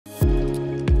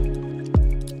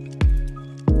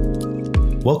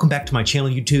Welcome back to my channel,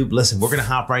 YouTube. Listen, we're gonna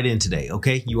hop right in today,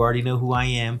 okay? You already know who I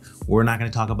am. We're not gonna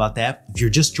talk about that. If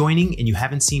you're just joining and you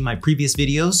haven't seen my previous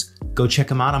videos, go check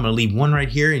them out. I'm gonna leave one right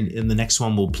here and the next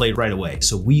one will play right away.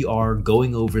 So we are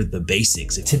going over the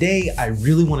basics. Today, I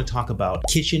really wanna talk about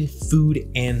kitchen, food,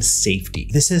 and safety.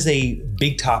 This is a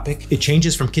big topic. It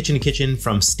changes from kitchen to kitchen,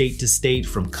 from state to state,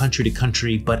 from country to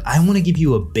country, but I wanna give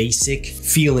you a basic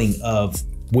feeling of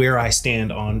where I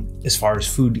stand on as far as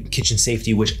food kitchen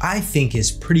safety, which I think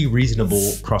is pretty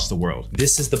reasonable across the world.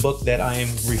 This is the book that I am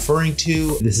referring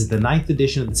to. This is the 9th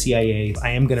edition of the CIA.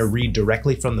 I am gonna read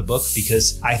directly from the book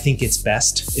because I think it's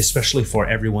best, especially for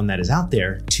everyone that is out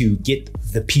there, to get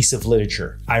the piece of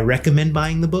literature. I recommend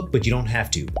buying the book, but you don't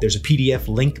have to. There's a PDF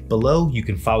link below. You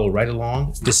can follow right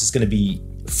along. This is gonna be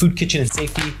Food Kitchen and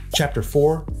Safety, Chapter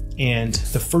 4. And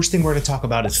the first thing we're gonna talk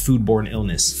about is foodborne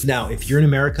illness. Now, if you're in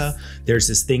America, there's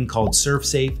this thing called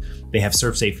ServSafe. They have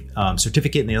ServSafe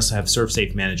certificate, and they also have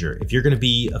ServSafe Manager. If you're gonna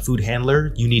be a food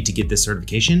handler, you need to get this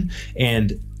certification.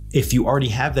 And if you already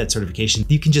have that certification,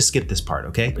 you can just skip this part,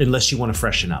 okay? Unless you wanna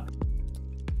freshen up.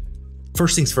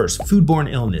 First things first,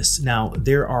 foodborne illness. Now,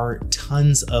 there are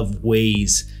tons of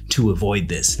ways to avoid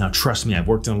this. Now, trust me, I've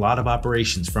worked in a lot of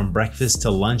operations from breakfast to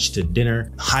lunch to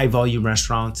dinner, high volume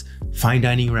restaurants, fine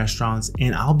dining restaurants,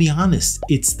 and I'll be honest,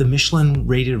 it's the Michelin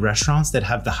rated restaurants that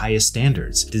have the highest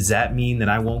standards. Does that mean that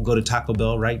I won't go to Taco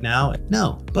Bell right now?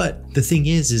 No, but the thing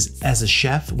is as a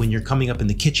chef, when you're coming up in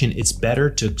the kitchen, it's better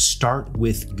to start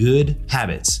with good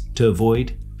habits to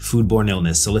avoid foodborne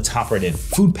illness. So let's hop right in.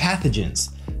 Food pathogens.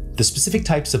 The specific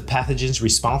types of pathogens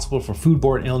responsible for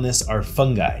foodborne illness are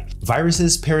fungi,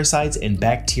 viruses, parasites, and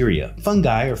bacteria.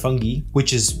 Fungi, or fungi,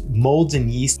 which is molds and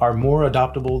yeast, are more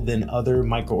adaptable than other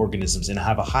microorganisms and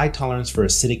have a high tolerance for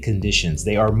acidic conditions.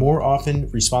 They are more often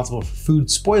responsible for food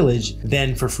spoilage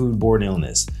than for foodborne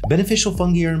illness. Beneficial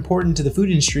fungi are important to the food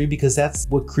industry because that's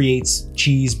what creates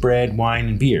cheese, bread, wine,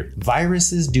 and beer.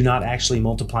 Viruses do not actually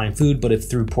multiply in food, but if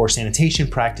through poor sanitation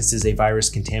practices a virus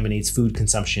contaminates food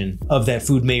consumption of that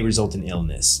food may result in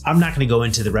illness. I'm not gonna go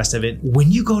into the rest of it.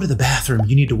 When you go to the bathroom,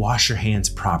 you need to wash your hands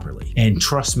properly. And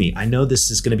trust me, I know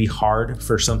this is gonna be hard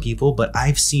for some people, but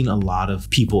I've seen a lot of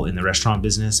people in the restaurant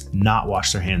business not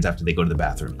wash their hands after they go to the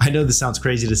bathroom. I know this sounds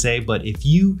crazy to say, but if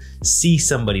you see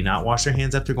somebody not wash their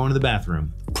hands after going to the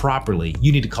bathroom properly,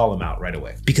 you need to call them out right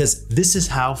away, because this is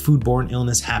how foodborne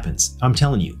illness happens. I'm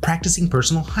telling you, practicing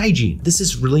personal hygiene. This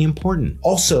is really important.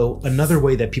 Also, another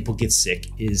way that people get sick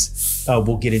is,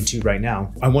 we'll get into right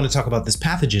now. I want to talk about this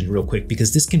pathogen real quick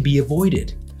because this can be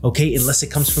avoided, okay, unless it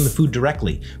comes from the food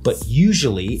directly. But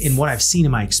usually, in what I've seen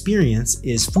in my experience,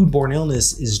 is foodborne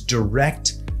illness is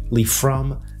directly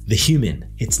from the human.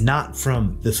 It's not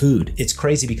from the food. It's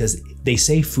crazy because they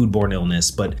say foodborne illness,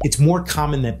 but it's more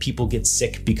common that people get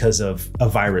sick because of a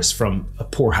virus from a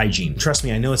poor hygiene. Trust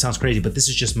me, I know it sounds crazy, but this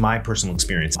is just my personal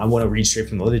experience. I want to read straight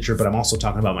from the literature, but I'm also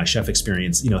talking about my chef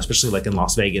experience, especially like in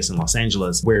Las Vegas and Los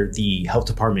Angeles, where the health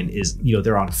department is,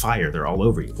 they're on fire. They're all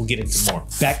over you. We'll get into more.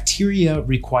 Bacteria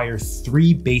require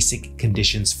 3 basic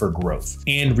conditions for growth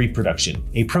and reproduction: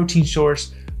 a protein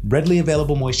source, readily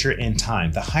available moisture, and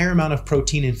time. The higher amount of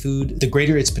protein in food, the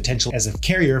greater its potential as a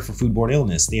carrier for foodborne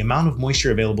illness. The amount of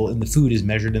moisture available in the food is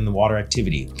measured in the water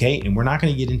activity, okay? And we're not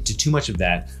gonna get into too much of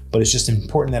that, but it's just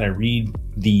important that I read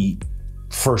the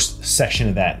first section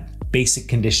of that. Basic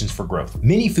conditions for growth.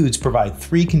 Many foods provide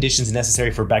 3 conditions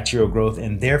necessary for bacterial growth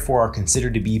and therefore are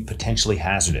considered to be potentially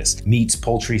hazardous: meats,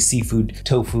 poultry, seafood,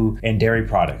 tofu, and dairy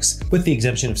products, with the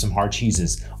exemption of some hard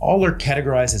cheeses. All are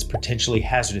categorized as potentially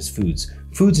hazardous foods.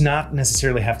 Foods not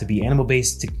necessarily have to be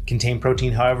animal-based to contain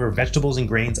protein. However, vegetables and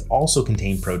grains also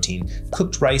contain protein.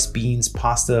 Cooked rice, beans,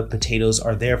 pasta, potatoes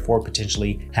are therefore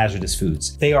potentially hazardous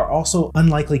foods. They are also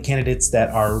unlikely candidates that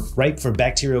are ripe for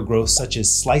bacterial growth, such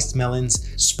as sliced melons,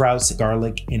 sprouts,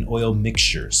 garlic, and oil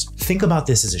mixtures. Think about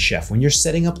this as a chef. When you're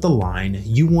setting up the line,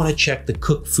 you want to check the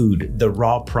cooked food, the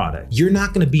raw product. You're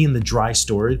not going to be in the dry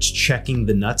storage checking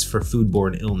the nuts for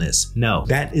foodborne illness. No,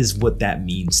 that is what that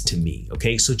means to me,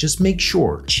 okay? So just make sure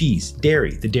cheese,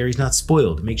 dairy, the dairy's not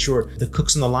spoiled. Make sure the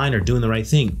cooks on the line are doing the right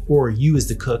thing, or you as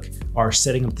the cook are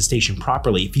setting up the station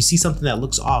properly. If you see something that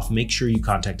looks off, make sure you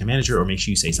contact a manager or make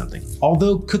sure you say something.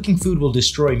 Although cooking food will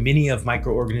destroy many of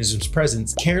microorganisms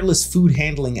present, careless food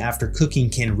handling after cooking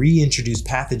can reintroduce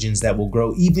pathogens that will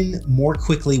grow even more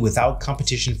quickly without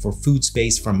competition for food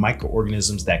space from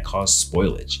microorganisms that cause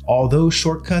spoilage. Although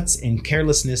shortcuts and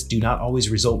carelessness do not always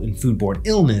result in foodborne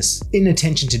illness,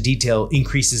 inattention to detail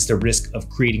increases the risk of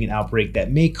creating an outbreak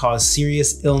that may cause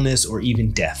serious illness or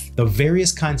even death. The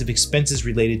various kinds of expenses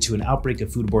related to an outbreak of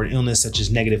foodborne illness, such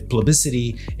as negative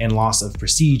publicity and loss of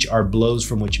prestige, are blows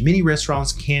from which many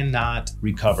restaurants cannot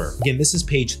recover. Again, this is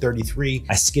page 33.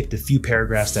 I skipped a few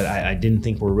paragraphs that I didn't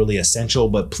think were really essential,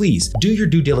 but please do your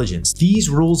due diligence. These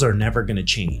rules are never going to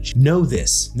change. Know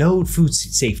this, know food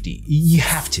safety. You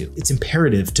have to. It's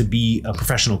imperative to be a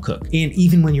professional cook. And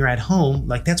even when you're at home,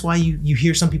 like that's why you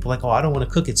hear some people like, oh, I don't want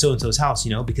to cook at so-and-so's house,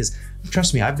 because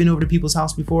trust me, I've been over to people's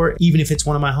house before, even if it's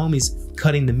one of my homies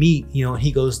cutting the meat, and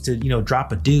he goes to,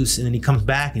 drop a deuce and then he comes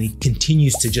back and he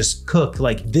continues to just cook.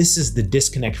 Like, this is the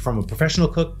disconnect from a professional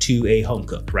cook to a home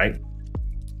cook, right?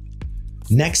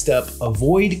 Next up,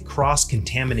 avoid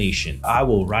cross-contamination. I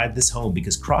will ride this home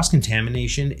because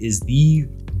cross-contamination is the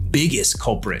biggest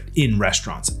culprit in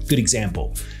restaurants. Good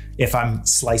example. If I'm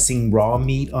slicing raw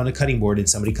meat on a cutting board and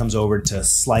somebody comes over to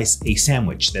slice a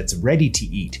sandwich that's ready to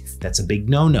eat, that's a big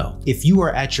no-no. If you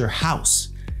are at your house,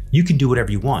 you can do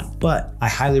whatever you want, but I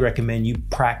highly recommend you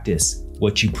practice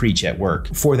what you preach at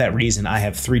work. For that reason, I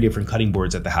have 3 different cutting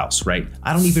boards at the house, right?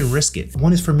 I don't even risk it.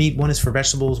 One is for meat, one is for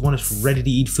vegetables, one is for ready to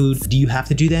eat food. Do you have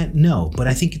to do that? No, but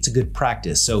I think it's a good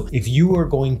practice. So if you are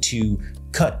going to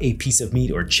cut a piece of meat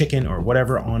or chicken or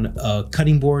whatever on a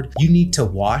cutting board, you need to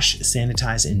wash,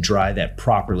 sanitize, and dry that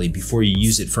properly before you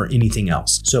use it for anything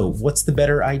else. So what's the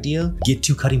better idea? Get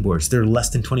 2 cutting boards. They're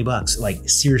less than 20 bucks, like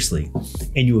seriously.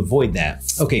 And you avoid that.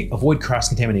 Okay, avoid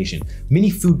cross-contamination.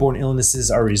 Many foodborne illnesses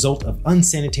are a result of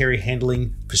unsanitary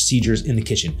handling procedures in the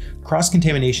kitchen.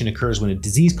 Cross-contamination occurs when a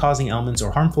disease-causing elements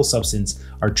or harmful substance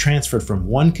are transferred from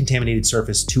one contaminated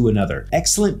surface to another.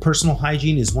 Excellent personal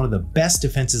hygiene is one of the best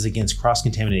defenses against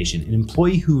cross-contamination. An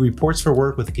employee who reports for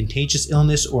work with a contagious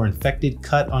illness or infected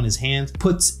cut on his hands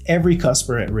puts every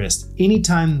customer at risk.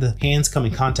 Anytime the hands come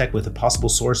in contact with a possible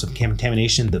source of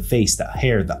contamination, the face, the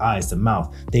hair, the eyes, the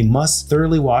mouth, they must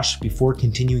thoroughly wash before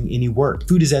continuing any work.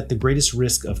 Food is at the greatest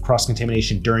risk of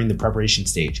cross-contamination during the preparation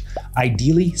stage.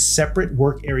 Ideally, separate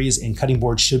work areas and cutting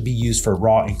boards should be used for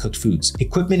raw and cooked foods.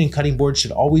 Equipment and cutting boards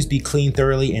should always be cleaned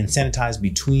thoroughly and sanitized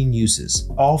between uses.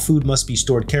 All food must be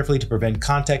stored carefully to prevent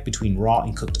contact between raw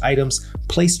and cooked items.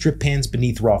 Place drip pans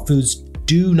beneath raw foods.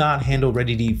 Do not handle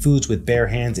ready-to-eat foods with bare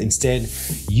hands. Instead,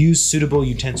 use suitable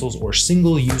utensils or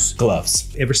single-use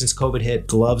gloves. Ever since COVID hit,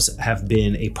 gloves have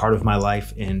been a part of my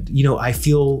life. And I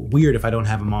feel weird if I don't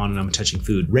have them on and I'm touching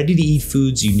food. Ready-to-eat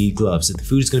foods, you need gloves. If the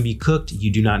food is going to be cooked,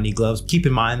 you do not need gloves. Keep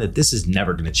in mind that this is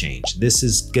never going to change. This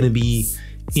is going to be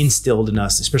instilled in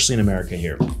us, especially in America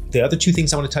here. The other 2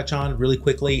 things I want to touch on really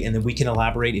quickly, and then we can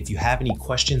elaborate. If you have any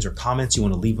questions or comments, you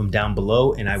want to leave them down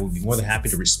below, and I will be more than happy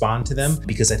to respond to them,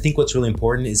 because I think what's really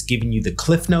important is giving you the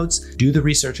cliff notes. Do the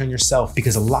research on yourself,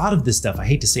 because a lot of this stuff, I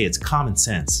hate to say it's common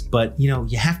sense, but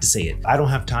you have to say it. I don't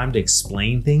have time to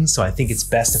explain things, so I think it's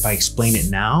best if I explain it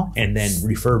now and then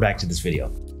refer back to this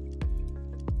video.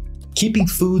 Keeping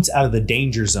foods out of the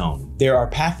danger zone. There are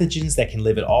pathogens that can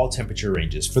live at all temperature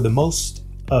ranges. For the most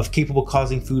of capable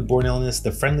causing foodborne illness, the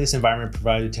friendliest environment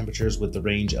provided temperatures with the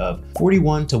range of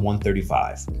 41 to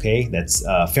 135. Okay, that's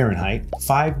Fahrenheit.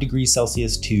 5 degrees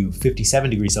Celsius to 57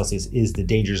 degrees Celsius is the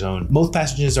danger zone. Most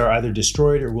pathogens are either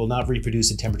destroyed or will not reproduce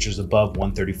at temperatures above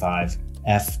 135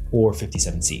 F or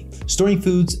 57C. Storing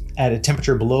foods at a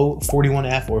temperature below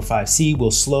 41F or 5C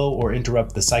will slow or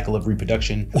interrupt the cycle of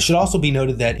reproduction. It should also be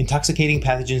noted that intoxicating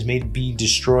pathogens may be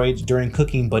destroyed during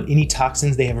cooking, but any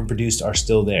toxins they haven't produced are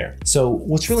still there. So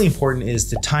what's really important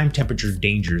is the time temperature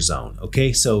danger zone,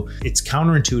 okay? So it's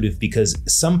counterintuitive because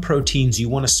some proteins you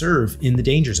want to serve in the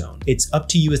danger zone. It's up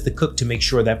to you as the cook to make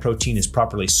sure that protein is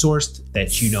properly sourced,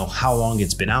 that you know how long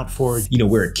it's been out for,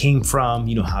 where it came from,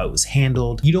 how it was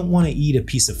handled. You don't want to eat a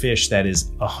piece of fish that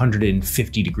is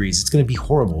 150 degrees. It's going to be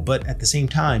horrible, but at the same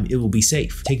time, it will be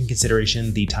safe. Take in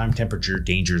consideration the time temperature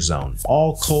danger zone.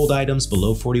 All cold items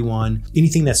below 41,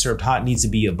 anything that's served hot needs to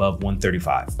be above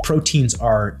 135. Proteins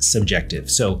are subjective.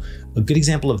 So a good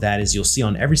example of that is you'll see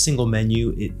on every single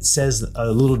menu, it says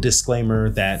a little disclaimer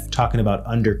that talking about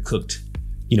undercooked,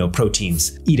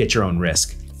 proteins, eat at your own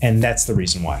risk. And that's the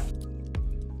reason why.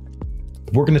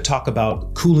 We're going to talk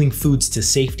about cooling foods to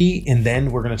safety, and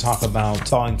then we're going to talk about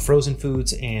thawing frozen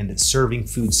foods and serving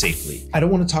food safely. I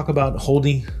don't want to talk about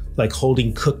holding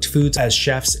cooked foods. As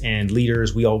chefs and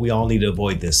leaders, we all need to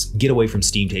avoid this. Get away from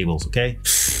steam tables, okay?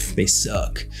 They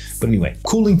suck. But anyway,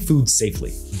 cooling foods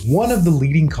safely. One of the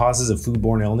leading causes of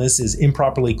foodborne illness is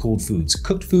improperly cooled foods.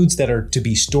 Cooked foods that are to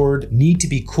be stored need to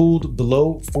be cooled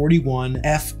below 41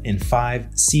 F and 5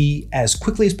 C as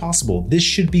quickly as possible. This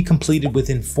should be completed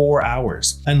within 4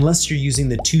 hours. Unless you're using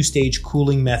the 2-stage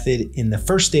cooling method. In the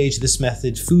first stage of this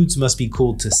method, foods must be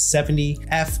cooled to 70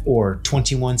 F or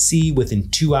 21 C within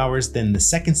 2 hours. Then the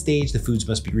second stage, the foods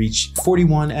must be reached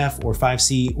 41 F or 5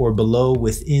 C or below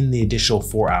within the additional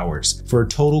 4 hours for a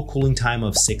total cooling time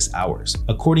of 6 hours,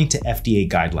 according to FDA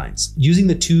guidelines. Using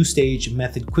the 2-stage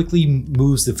method quickly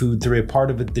moves the food through a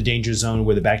part of the danger zone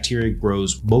where the bacteria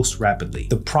grows most rapidly.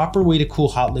 The proper way to cool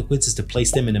hot liquids is to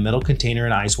place them in a metal container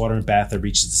in ice water and bath that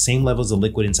reaches the same level as the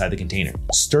liquid inside the container.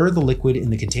 Stir the liquid in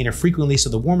the container frequently so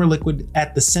the warmer liquid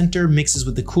at the center mixes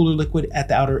with the cooler liquid at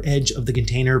the outer edge of the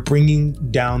container, bringing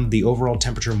down the overall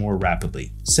temperature more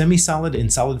rapidly. Semi-solid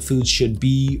and solid foods should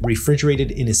be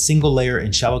refrigerated in a single layer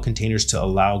in shallow containers to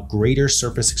allow greater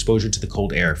surface exposure to the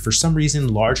cold air. For some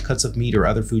reason, large cuts of meat or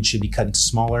other food should be cut into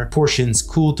smaller portions,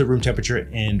 cooled to room temperature,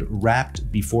 and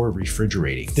wrapped before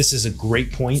refrigerating. This is a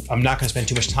great point. I'm not going to spend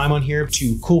too much time on here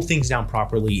to cool things down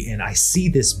properly, and I see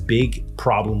this big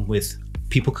problem with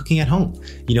people cooking at home.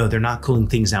 You know, they're not cooling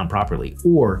things down properly,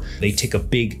 or they take a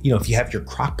big, you know, if you have your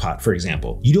crock pot, for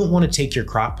example, you don't want to take your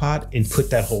crock pot and put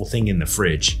that whole thing in the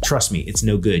fridge. Trust me, it's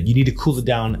no good. You need to cool it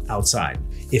down outside.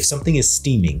 If something is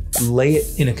steaming, lay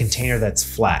it in a container that's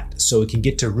flat so it can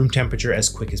get to room temperature as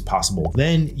quick as possible.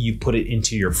 Then you put it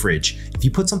into your fridge. If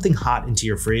you put something hot into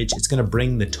your fridge, it's going to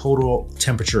bring the total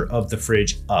temperature of the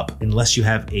fridge up. Unless you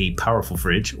have a powerful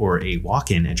fridge or a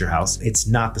walk-in at your house, it's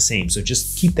not the same. So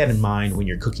just keep that in mind when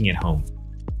you're cooking at home.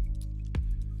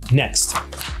 Next,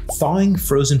 thawing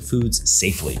frozen foods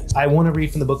safely. I want to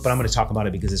read from the book, but I'm going to talk about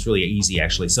it because it's really easy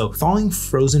actually. So thawing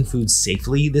frozen foods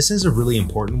safely, this is a really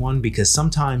important one because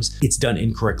sometimes it's done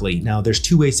incorrectly. Now there's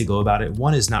 2 ways to go about it.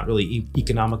 One is not really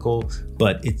economical,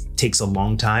 but it takes a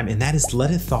long time, and that is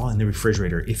let it thaw in the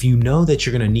refrigerator. If you know that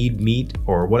you're going to need meat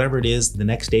or whatever it is the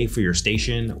next day for your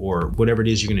station or whatever it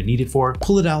is you're going to need it for,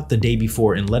 pull it out the day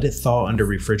before and let it thaw under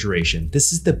refrigeration.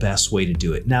 This is the best way to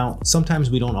do it. Now, sometimes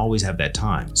we don't always have that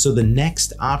time. So the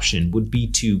next option would be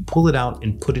to pull it out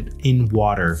and put it in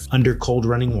water under cold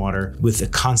running water with a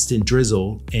constant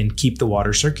drizzle and keep the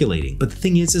water circulating. But the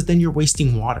thing is then you're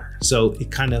wasting water. So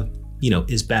it kind of, you know,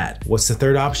 is bad. What's the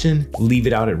third option? Leave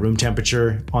it out at room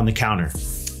temperature on the counter.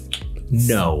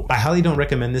 No, I highly don't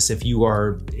recommend this if you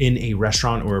are in a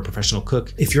restaurant or a professional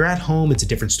cook. If you're at home, it's a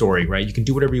different story, right? You can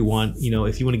do whatever you want. You know,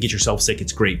 if you want to get yourself sick,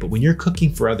 it's great. But when you're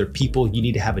cooking for other people, you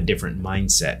need to have a different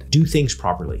mindset. Do things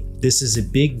properly. This is a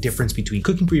big difference between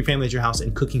cooking for your family at your house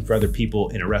and cooking for other people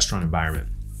in a restaurant environment.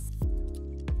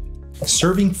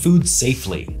 Serving food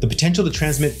safely. The potential to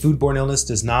transmit foodborne illness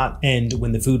does not end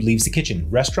when the food leaves the kitchen.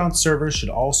 Restaurant servers should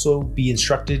also be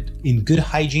instructed in good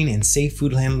hygiene and safe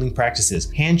food handling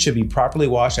practices. Hands should be properly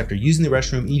washed after using the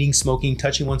restroom, eating, smoking,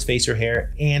 touching one's face or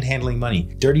hair, and handling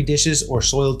money. Dirty dishes or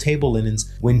soiled table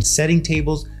linens when setting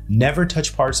tables. Never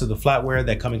touch parts of the flatware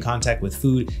that come in contact with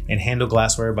food, and handle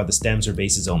glassware by the stems or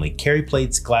bases only. Carry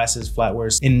plates, glasses,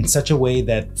 flatwares in such a way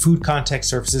that food contact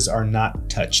surfaces are not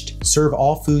touched. Serve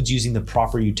all foods using the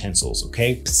proper utensils,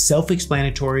 okay?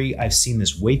 Self-explanatory. I've seen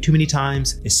this way too many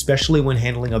times, especially when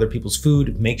handling other people's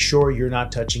food. Make sure you're not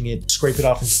touching it. Scrape it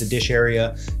off into the dish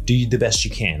area. Do the best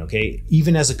you can, okay?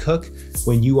 Even as a cook,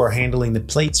 when you are handling the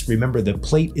plates, remember the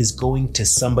plate is going to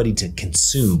somebody to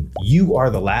consume. You are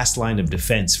the last line of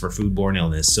defense for foodborne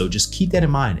illness. So just keep that in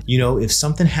mind. You know, if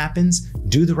something happens,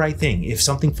 do the right thing. If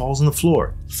something falls on the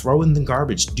floor, throw it in the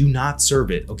garbage. Do not serve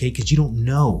it, okay? Because you don't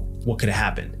know what could have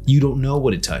happened. You don't know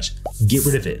what it touched. Get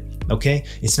rid of it, okay?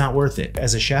 It's not worth it.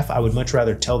 As a chef, I would much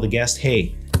rather tell the guest,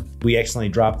 hey, we accidentally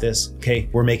dropped this, okay?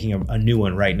 We're making a new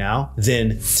one right now, than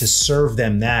to serve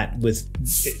them that with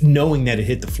knowing that it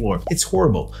hit the floor. It's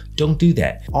horrible. Don't do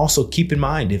that. Also, keep in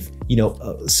mind if, you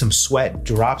know, some sweat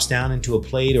drops down into a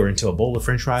plate or into a bowl of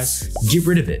French fries, get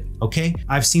rid of it, okay?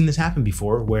 I've seen this happen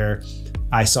before where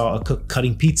I saw a cook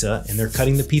cutting pizza and they're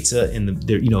cutting the pizza and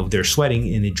they're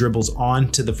sweating and it dribbles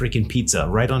onto the freaking pizza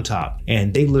right on top.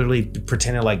 And they literally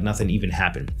pretended like nothing even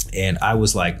happened. And I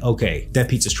was like, okay, that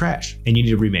pizza's trash and you need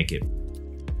to remake it.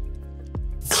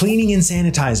 Cleaning and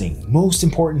sanitizing, most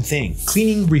important thing.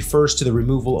 Cleaning refers to the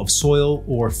removal of soil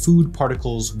or food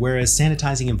particles, whereas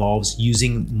sanitizing involves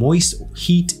using moist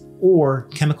heat or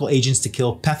chemical agents to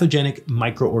kill pathogenic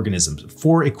microorganisms,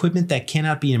 for equipment that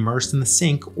cannot be immersed in the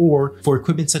sink, or for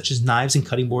equipment such as knives and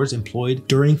cutting boards employed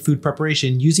during food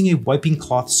preparation, using a wiping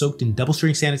cloth soaked in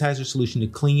double-strength sanitizer solution to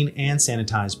clean and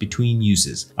sanitize between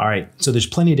uses. All right, so there's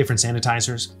plenty of different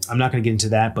sanitizers. I'm not gonna get into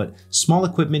that, but small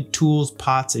equipment, tools,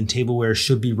 pots, and tableware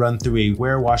should be run through a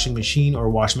ware washing machine or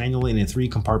washed manually in a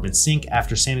 3-compartment sink.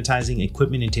 After sanitizing,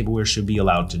 equipment and tableware should be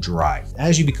allowed to dry.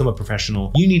 As you become a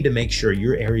professional, you need to make sure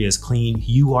your area is clean,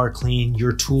 you are clean,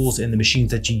 your tools and the machines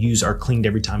that you use are cleaned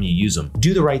every time you use them.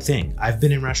 Do the right thing. I've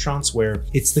been in restaurants where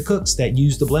it's the cooks that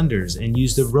use the blenders and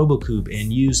use the RoboCube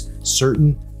and use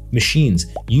certain machines.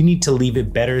 You need to leave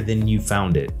it better than you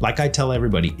found it. Like I tell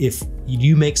everybody, if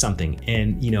you make something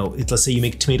and let's say you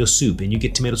make tomato soup and you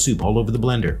get tomato soup all over the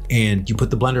blender and you put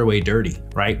the blender away dirty,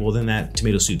 right? Well, then that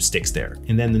tomato soup sticks there.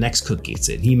 And then the next cook gets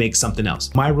it, he makes something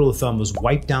else. My rule of thumb was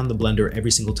wipe down the blender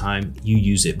every single time you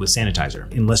use it with sanitizer,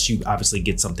 unless you obviously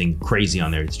get something crazy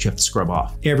on there that you have to scrub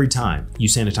off. Every time you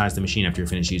sanitize the machine after you're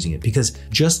finished using it, because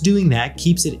just doing that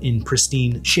keeps it in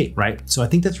pristine shape, right? So I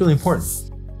think that's really important.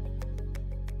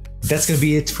 That's gonna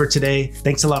be it for today.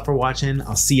 Thanks a lot for watching.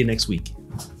 I'll see you next week.